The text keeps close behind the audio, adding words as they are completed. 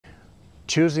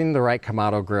Choosing the right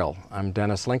Kamado grill. I'm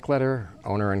Dennis Linkletter,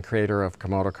 owner and creator of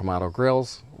Komodo Kamado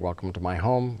grills. Welcome to my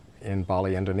home in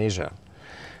Bali, Indonesia.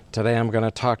 Today I'm going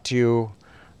to talk to you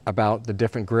about the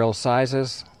different grill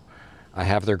sizes. I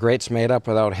have their grates made up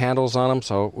without handles on them,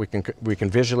 so we can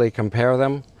visually compare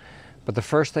them. But the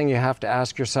first thing you have to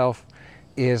ask yourself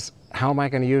is, how am I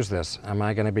going to use this? Am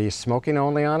I going to be smoking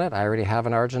only on it? I already have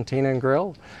an Argentinian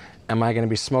grill. Am I going to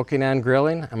be smoking and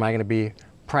grilling? Am I going to be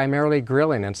primarily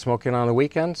grilling and smoking on the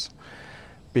weekends?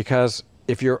 Because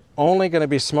if you're only going to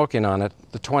be smoking on it,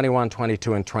 the 21,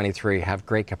 22, and 23 have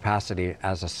great capacity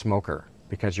as a smoker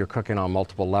because you're cooking on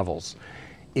multiple levels.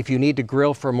 If you need to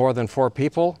grill for more than 4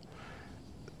 people,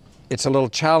 it's a little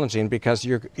challenging because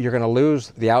you're going to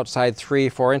lose the outside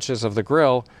 3-4 inches of the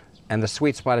grill, and the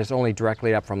sweet spot is only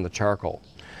directly up from the charcoal.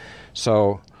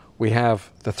 So we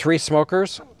have the 3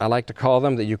 smokers, I like to call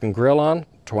them, that you can grill on,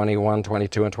 21,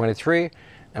 22, and 23.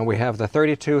 And we have the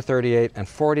 32, 38, and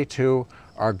 42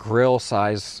 are grill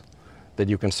size that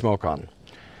you can smoke on.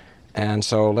 And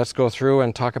so let's go through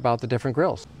and talk about the different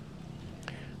grills.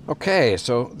 Okay,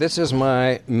 so this is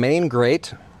my main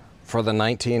grate for the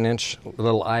 19-inch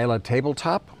little Isla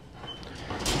tabletop.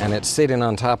 And it's sitting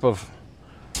on top of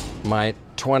my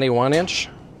 21-inch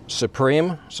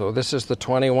Supreme. So this is the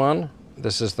 21,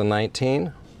 this is the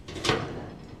 19.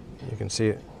 You can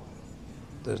see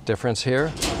the difference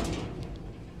here.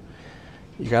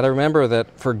 You got to remember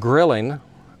that for grilling,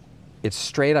 it's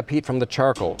straight up heat from the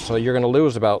charcoal. So you're going to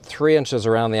lose about 3 inches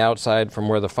around the outside from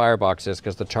where the firebox is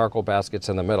because the charcoal basket's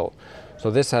in the middle.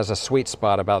 So this has a sweet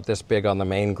spot about this big on the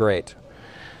main grate.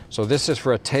 So this is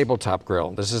for a tabletop grill.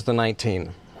 This is the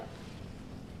 19.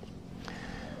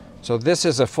 So this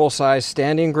is a full-size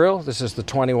standing grill. This is the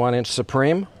 21-inch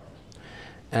Supreme.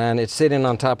 And it's sitting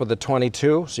on top of the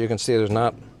 22. So you can see there's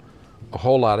not a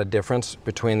whole lot of difference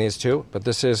between these two. But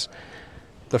this is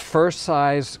the first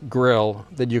size grill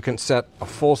that you can set a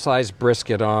full-size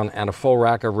brisket on and a full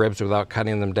rack of ribs without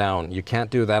cutting them down. You can't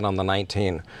do that on the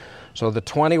 19. So the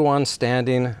 21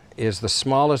 standing is the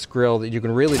smallest grill that you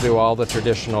can really do all the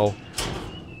traditional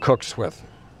cooks with.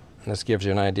 And this gives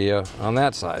you an idea on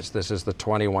that size. This is the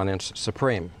 21-inch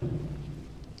Supreme.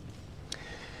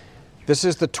 This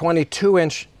is the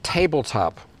 22-inch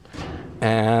tabletop.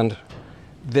 And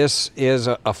this is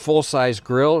a full-size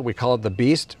grill. We call it the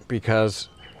Beast because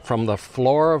from the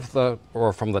floor of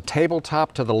from the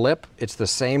tabletop to the lip, it's the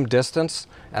same distance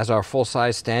as our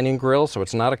full-size standing grill, so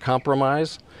it's not a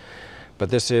compromise.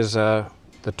 But this is the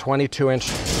 22-inch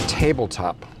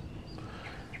tabletop,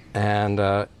 and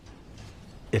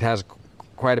it has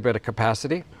quite a bit of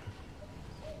capacity.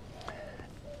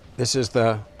 This is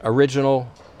the original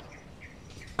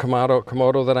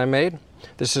Komodo that I made.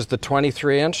 This is the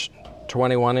 23-inch,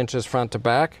 21 inches front to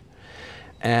back,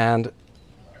 and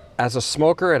as a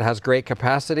smoker, it has great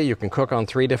capacity. You can cook on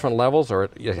 3 different levels, or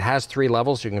it has 3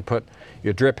 levels. You can put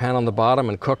your drip pan on the bottom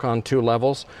and cook on 2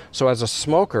 levels. So as a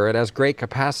smoker, it has great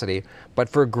capacity, but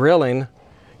for grilling,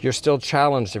 you're still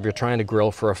challenged if you're trying to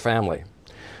grill for a family.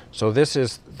 So this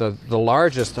is the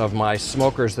largest of my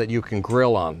smokers that you can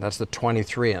grill on. That's the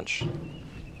 23-inch.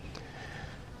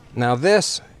 Now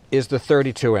this is the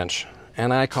 32-inch,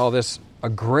 and I call this a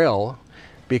grill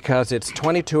because it's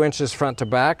 22 inches front to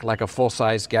back, like a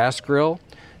full-size gas grill.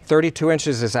 32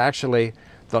 inches is actually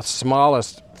the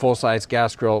smallest full-size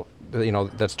gas grill,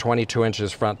 that's 22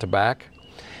 inches front to back.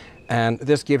 And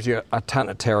this gives you a ton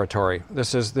of territory.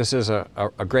 This is a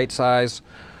great size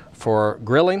for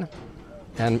grilling,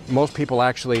 and most people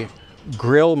actually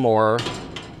grill more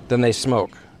than they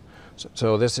smoke.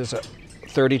 So this is a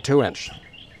 32-inch.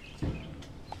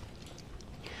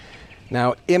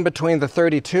 Now, in between the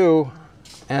 32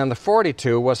 and the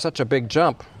 42 was such a big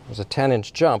jump. It was a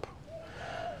 10-inch jump.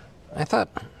 I thought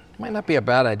it might not be a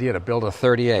bad idea to build a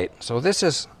 38. So this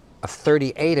is a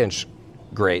 38-inch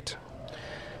grate.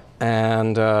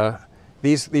 And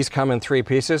these come in 3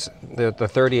 pieces. The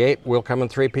 38 will come in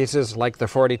 3 pieces like the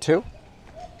 42.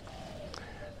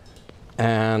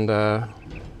 And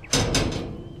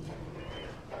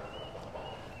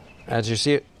as you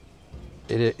see,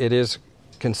 it is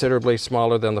considerably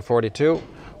smaller than the 42,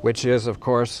 which is, of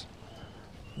course,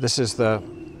 this is the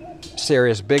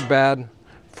serious big bad,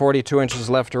 42 inches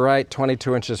left to right,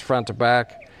 22 inches front to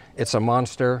back. It's a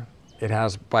monster. It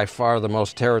has by far the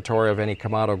most territory of any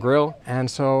Kamado grill. And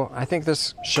so I think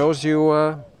this shows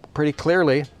you pretty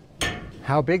clearly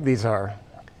how big these are.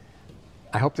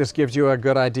 I hope this gives you a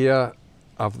good idea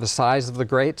of the size of the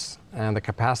grates and the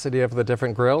capacity of the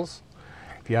different grills.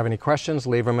 If you have any questions,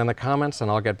 leave them in the comments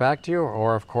and I'll get back to you.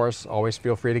 Or, of course, always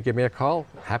feel free to give me a call.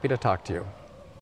 Happy to talk to you.